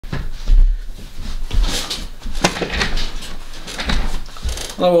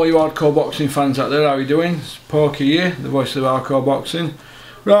Hello all you hardcore boxing fans out there, how are you doing? It's Porky here, the voice of hardcore boxing.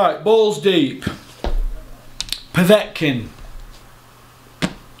 Right, balls deep. Povetkin.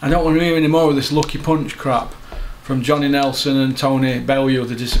 I don't want to hear any more of this lucky punch crap from Johnny Nelson and Tony Bellew,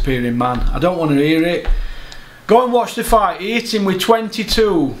 the disappearing man. I don't want to hear it. Go and watch the fight. He hit him with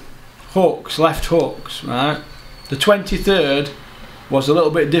 22 hooks, left hooks, right? The 23rd was a little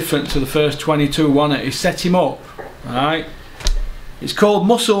bit different to the first 22, wasn't it? He set him up, right? It's called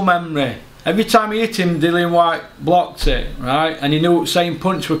muscle memory. Every time he hit him, Dillian Whyte blocked it, right? And he knew the same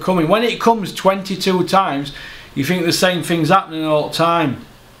punch were coming. When it comes 22 times, you think the same thing's happening all the time.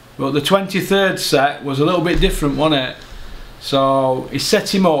 But the 23rd set was a little bit different, wasn't it? So he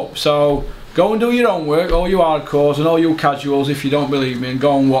set him up. So go and do your own work, all you hardcores and all you casuals, if you don't believe me, and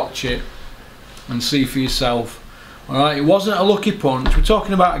go and watch it and see for yourself. Alright, it wasn't a lucky punch. We're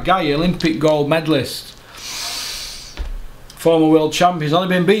talking about a guy, Olympic gold medalist, former world champion. He's only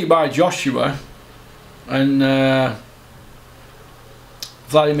been beat by Joshua and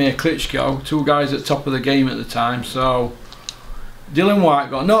Vladimir Klitschko, two guys at the top of the game at the time. So Dillian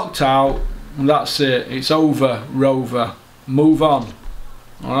Whyte got knocked out and that's it. It's over, Rover. Move on.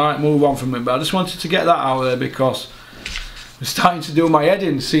 Alright, move on from it. But I just wanted to get that out there because it's starting to do my head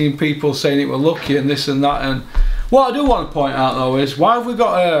in seeing people saying it were lucky and this and that. And what I do want to point out though is, why have we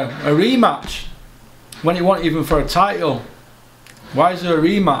got a rematch when it wasn't even for a title? Why is there a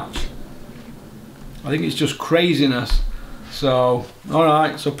rematch? I think it's just craziness. So,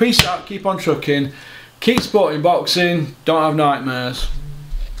 alright, so peace out, keep on trucking, keep supporting boxing, don't have nightmares.